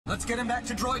Let's get him back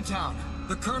to Droid Town.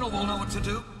 The Colonel will know what to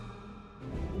do.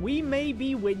 We may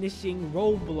be witnessing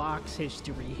Roblox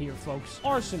history here, folks.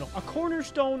 Arsenal, a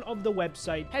cornerstone of the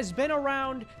website, has been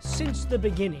around since the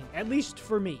beginning, at least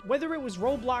for me. Whether it was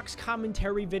Roblox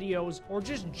commentary videos or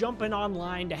just jumping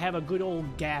online to have a good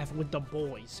old gaff with the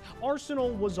boys,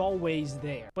 Arsenal was always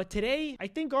there. But today, I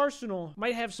think Arsenal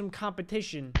might have some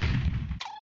competition.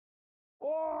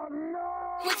 Oh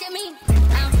no! What you mean?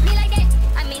 Me like that?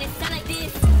 I mean, it sound like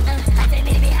this. I said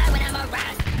me to be high when I'm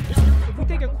around. If we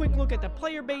take a quick look at the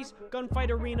player base,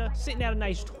 Gunfight Arena sitting at a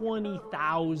nice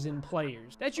 20,000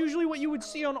 players. That's usually what you would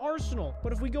see on Arsenal.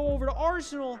 But if we go over to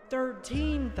Arsenal,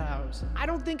 13,000. I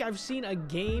don't think I've seen a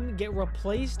game get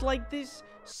replaced like this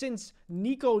since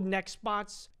Nico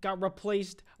Nextbots got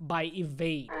replaced by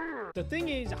Evade. The thing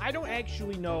is, I don't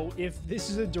actually know if this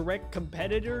is a direct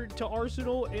competitor to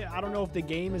Arsenal. I don't know if the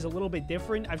game is a little bit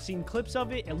different. I've seen clips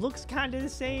of it. It looks kind of the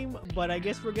same, but I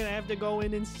guess we're gonna have to go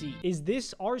in and see. Is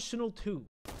this Arsenal 2?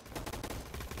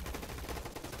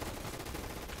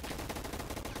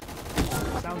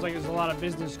 Sounds like there's a lot of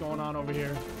business going on over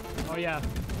here. Oh yeah,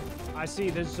 I see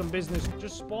there's some business.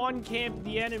 Just spawn camp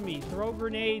the enemy. Throw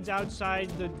grenades outside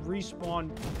the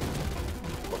respawn.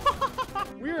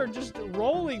 We are just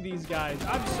rolling these guys.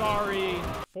 I'm sorry.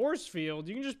 Force field?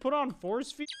 You can just put on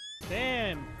force field?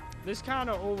 Damn, this kind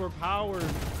of overpowered.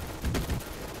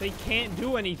 They can't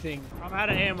do anything. I'm out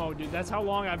of ammo, dude. That's how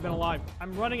long I've been alive.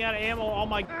 I'm running out of ammo. Oh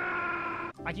my...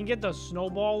 I can get the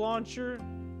snowball launcher.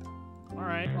 All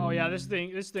right. Oh yeah, this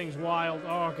thing's wild.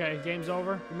 Oh, okay. Game's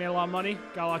over. We made a lot of money.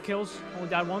 Got a lot of kills. Only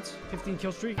died once. 15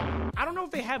 kill streak. I don't know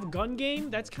if they have gun game.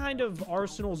 That's kind of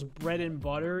Arsenal's bread and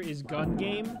butter is gun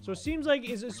game. So it seems like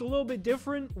it's a little bit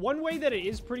different. One way that it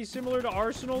is pretty similar to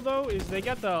Arsenal though is they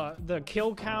got the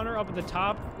kill counter up at the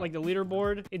top, like the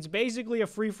leaderboard. It's basically a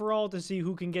free-for-all to see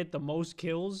who can get the most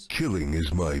kills. Killing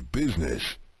is my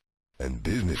business, and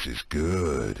business is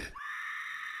good.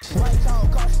 White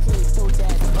talk, costly, so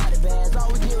that body bags.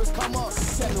 All we do is come up,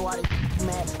 tell me why they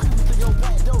mad. Creep to your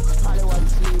back door, probably while you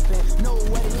sleeping. Know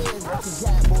what it is, it's a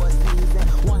jack boy season.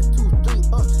 1, 2, 3,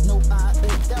 no I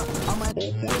ain't up. I'm a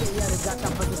really, yeah, they got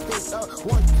choppers and sticks up.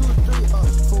 1, 2, 3,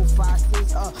 4, 5,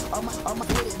 6, I'm a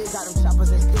hit it, they got them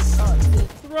choppers and sticks up.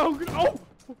 Throw, oh!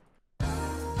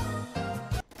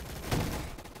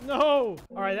 No!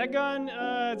 Alright, that gun,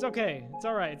 it's okay. It's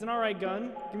alright. It's an alright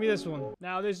gun. Give me this one.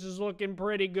 Now, this is looking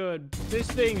pretty good. This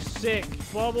thing's sick.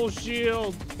 Bubble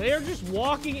shield. They are just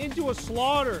walking into a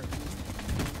slaughter.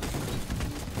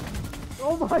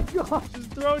 Oh my god.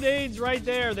 Just throw nades right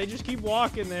there. They just keep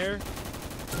walking there.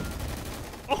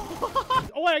 Oh,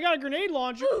 oh wait, I got a grenade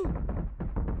launcher.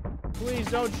 Please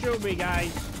don't shoot me,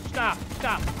 guys. Stop.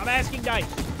 Stop. I'm asking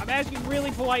nice. I'm asking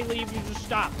really politely if you just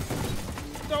stop.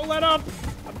 Don't let up.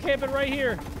 I'm camping right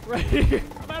here. Right here.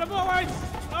 I'm out of bullets.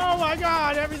 Oh my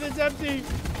god, everything's empty.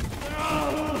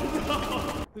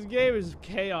 Oh, no. This game is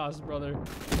chaos, brother.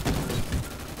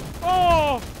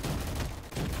 Oh!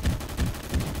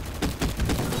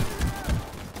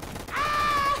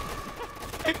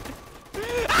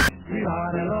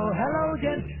 Hello, hello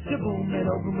again. Boom and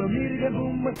open, we'll meet again.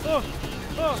 Boom.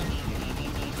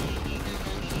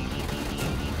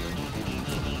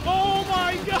 Oh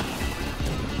my god!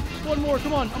 One more,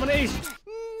 come on, I'm gonna ace.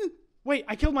 Wait,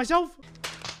 I killed myself?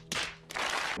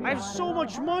 I have so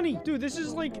much money. Dude, this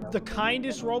is like the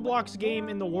kindest Roblox game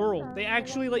in the world. They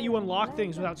actually let you unlock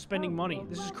things without spending money.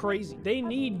 This is crazy. They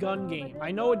need gun game.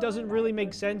 I know it doesn't really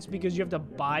make sense because you have to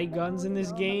buy guns in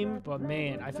this game, but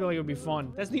man, I feel like it would be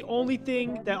fun. That's the only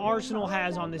thing that Arsenal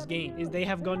has on this game is they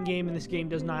have gun game and this game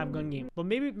does not have gun game. But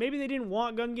maybe they didn't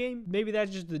want gun game. Maybe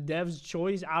that's just the devs'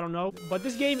 choice. I don't know. But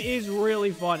this game is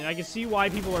really fun and I can see why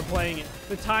people are playing it.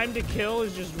 The time to kill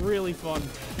is just really fun.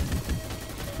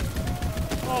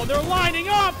 Oh, they're lining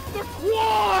up! The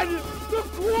quad! The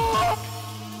quad!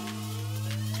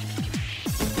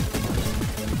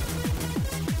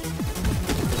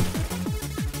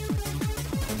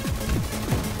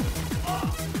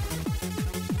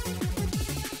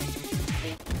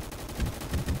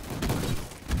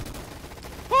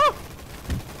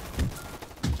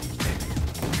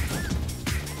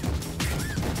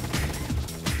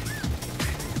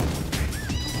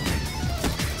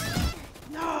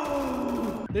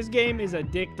 This game is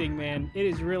addicting, man. It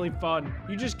is really fun.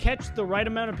 You just catch the right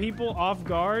amount of people off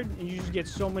guard, and you just get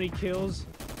so many kills.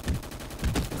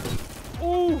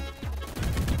 Oh!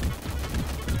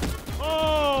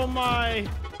 Oh my!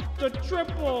 The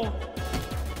triple!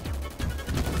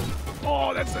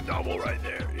 Oh, that's the double right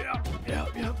there. Yeah.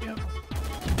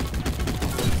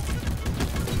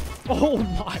 Oh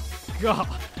my god!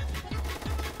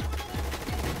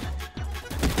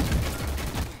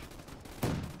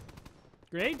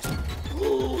 Great.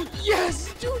 Oh,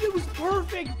 yes, dude, it was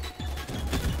perfect.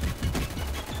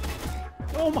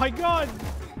 Oh my god.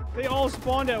 They all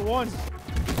spawned at once.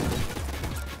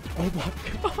 Oh my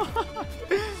god.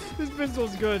 This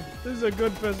pistol's good. This is a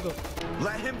good pistol.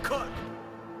 Let him cook.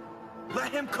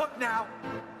 Let him cook now.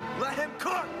 Let him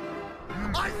cook.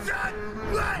 I said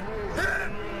let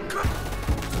him cook.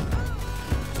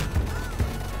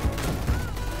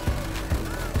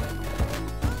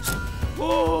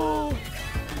 Oh!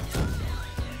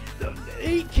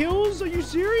 8 kills? Are you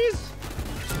serious?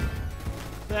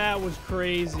 That was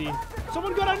crazy.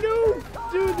 Someone got a nuke!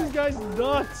 Dude, this guy's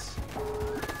nuts.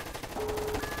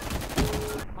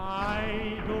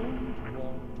 I don't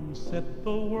want to set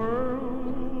the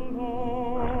world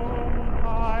on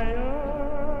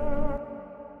fire.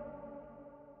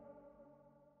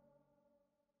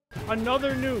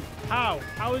 Another nuke. How?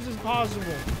 How is this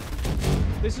possible?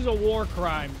 This is a war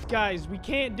crime. Guys, we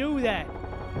can't do that.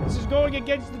 This is going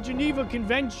against the Geneva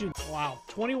Convention. Wow,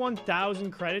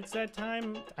 21,000 credits that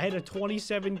time. I had a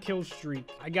 27 kill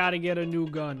streak. I gotta get a new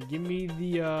gun. Give me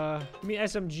the,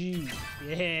 SMG.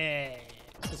 Yeah.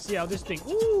 Let's see how this thing,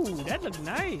 ooh, that looks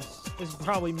nice. This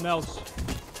probably melts.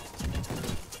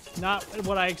 Not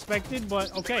what I expected,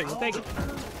 but okay, we'll take it.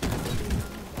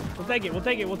 We'll take it, we'll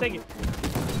take it, we'll take it.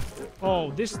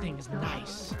 Oh, this thing is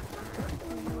nice.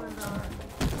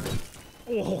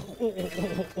 Oh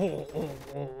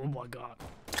my god.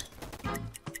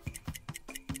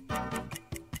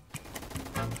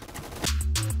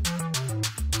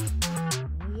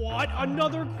 What?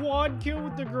 Another quad kill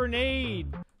with the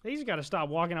grenade. They just gotta stop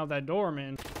walking out that door,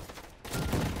 man.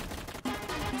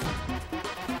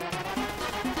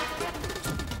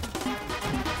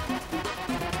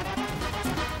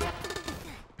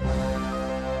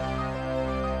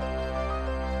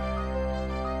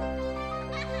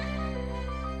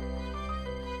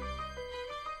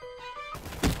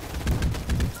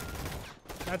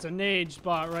 That's a nade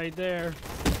spot right there.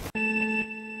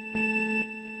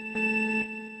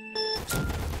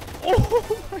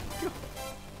 Oh my god.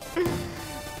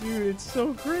 Dude, it's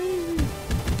so crazy.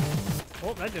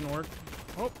 Oh, that didn't work.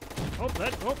 Oh,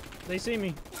 they see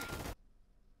me.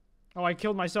 Oh, I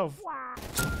killed myself.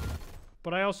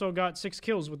 But I also got 6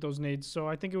 kills with those nades, so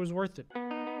I think it was worth it.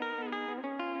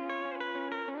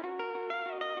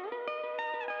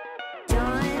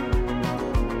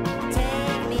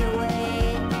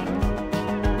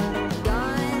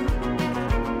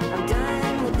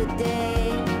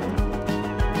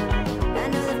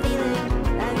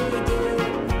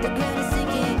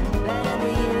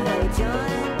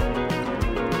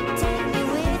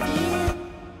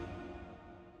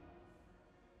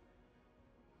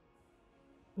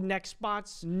 Next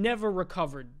spots never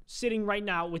recovered. Sitting right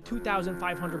now with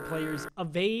 2,500 players.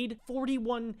 Evade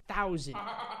 41,000.